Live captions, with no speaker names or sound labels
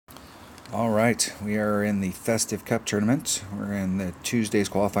All right, we are in the Festive Cup tournament. We're in the Tuesday's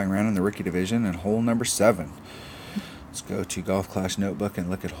qualifying round in the rookie division and hole number 7. Let's go to Golf Clash Notebook and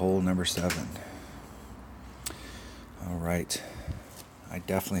look at hole number 7. All right, I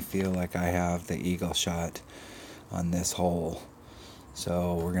definitely feel like I have the eagle shot on this hole.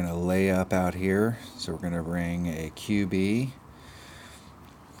 So we're going to lay up out here. So we're going to bring a QB.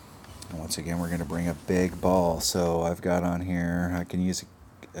 And once again, we're going to bring a big ball. So I've got on here, I can use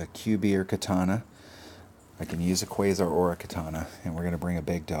a QB or katana. I can use a quasar or a katana, and we're going to bring a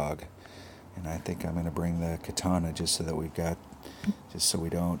big dog. And I think I'm going to bring the katana just so that we don't,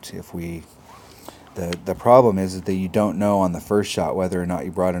 the problem is that you don't know on the first shot whether or not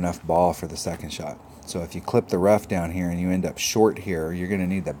you brought enough ball for the second shot. So if you clip the rough down here and you end up short here, you're going to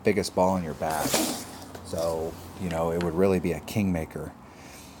need the biggest ball in your bag. So, it would really be a kingmaker.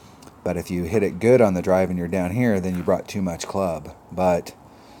 But if you hit it good on the drive and you're down here, then you brought too much club. But,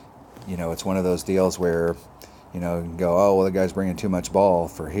 it's one of those deals where, you can go, oh, well, the guy's bringing too much ball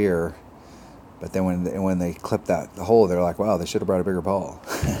for here. But then when they clip the hole, they're like, wow, they should have brought a bigger ball.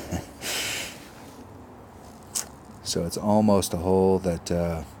 So it's almost a hole that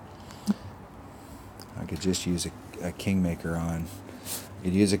I could just use a kingmaker on. I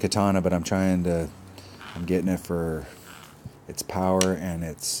could use a katana, but I'm getting it for its power and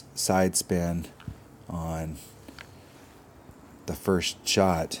its side spin on the first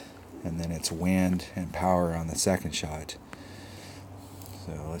shot, and then its wind and power on the second shot.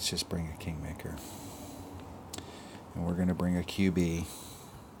 So let's just bring a kingmaker. And we're going to bring a QB.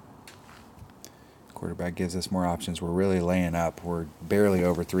 Quarterback gives us more options. We're really laying up. We're barely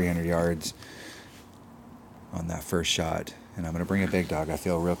over 300 yards on that first shot. And I'm going to bring a big dog. I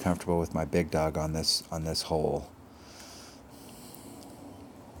feel real comfortable with my big dog on this hole.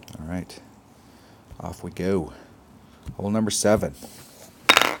 All right. Off we go. Hole number 7.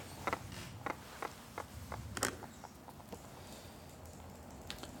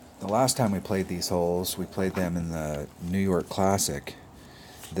 The last time we played these holes, we played them in the New York Classic.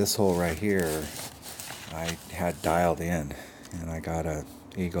 This hole right here, I had dialed in, and I got a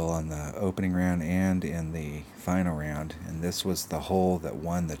eagle on the opening round and in the final round, and this was the hole that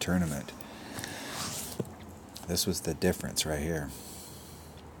won the tournament. This was the difference right here.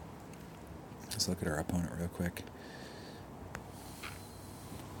 Let's look at our opponent real quick.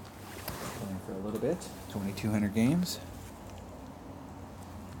 Playing for a little bit, 2,200 games.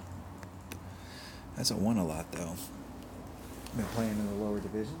 Hasn't won a lot though. Been playing in the lower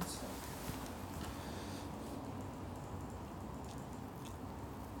divisions.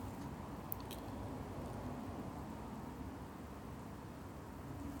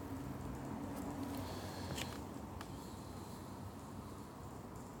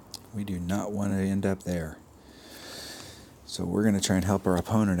 We do not want to end up there. So we're going to try and help our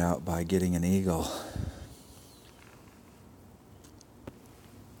opponent out by getting an eagle.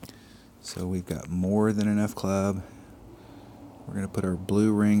 So we've got more than enough club. We're going to put our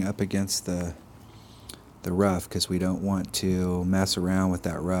blue ring up against the rough because we don't want to mess around with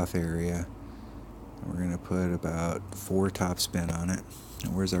that rough area. We're going to put about 4 topspin on it.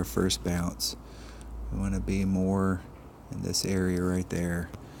 And where's our first bounce? We want to be more in this area right there.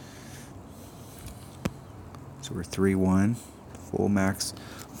 So we're 3-1,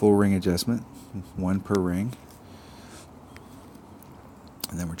 full ring adjustment, 1 per ring.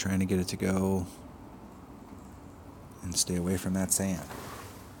 And then we're trying to get it to go and stay away from that sand.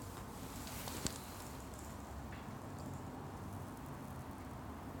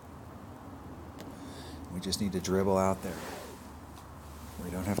 We just need to dribble out there.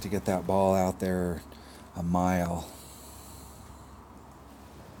 We don't have to get that ball out there a mile.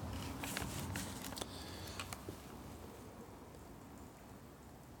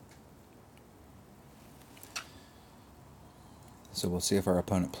 So we'll see if our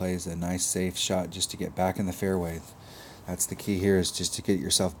opponent plays a nice safe shot just to get back in the fairway. That's the key here, is just to get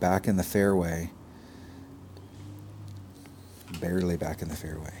yourself back in the fairway. Barely back in the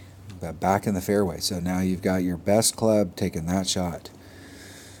fairway, but back in the fairway. So now you've got your best club taking that shot.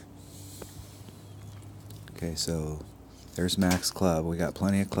 Okay, so there's max club. We got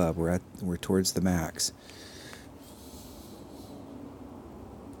plenty of club. We're towards the max.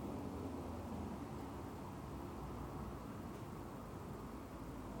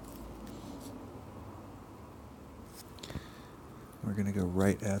 We're going to go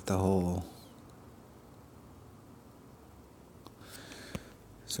right at the hole.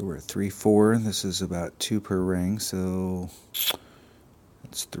 So we're at 3-4. This is about 2 per ring, so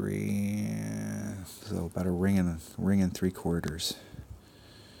it's 3. So about a ring and 3/4.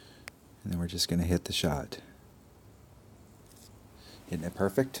 And then we're just going to hit the shot. Hitting it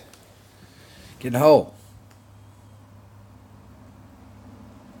perfect. Get in the hole.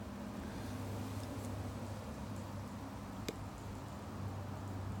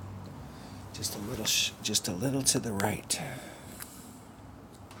 Just a little to the right.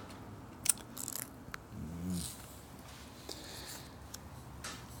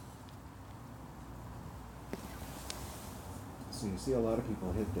 So you see a lot of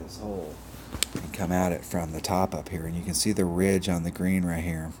people hit this hole and come at it from the top up here, and you can see the ridge on the green right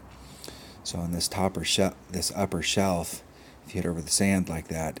here. So on this this upper shelf, if you hit over the sand like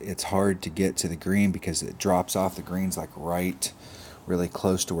that, it's hard to get to the green because it drops off. The green's like right, really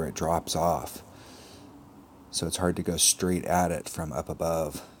close to where it drops off. So it's hard to go straight at it from up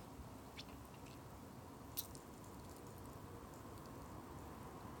above.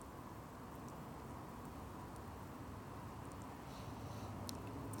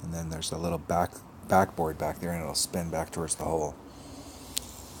 And then there's a little backboard back there, and it'll spin back towards the hole.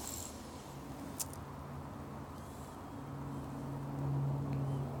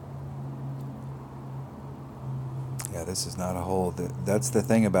 Yeah, this is not a hole. That's the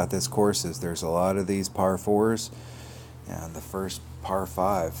thing about this course, is there's a lot of these par fours and the first par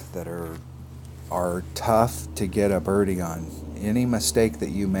five that are tough to get a birdie on. Any mistake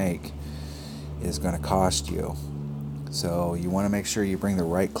that you make is going to cost you. So you want to make sure you bring the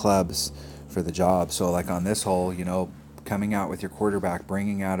right clubs for the job. So like on this hole, you know, coming out with your quarterback,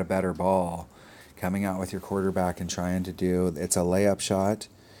 bringing out a better ball, coming out with your quarterback and trying to do, it's a layup shot,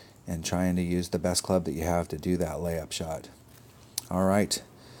 and trying to use the best club that you have to do that layup shot. All right,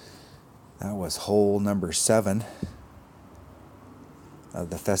 that was hole number 7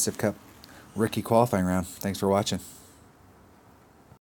 of the Festive Cup Rookie qualifying round. Thanks for watching.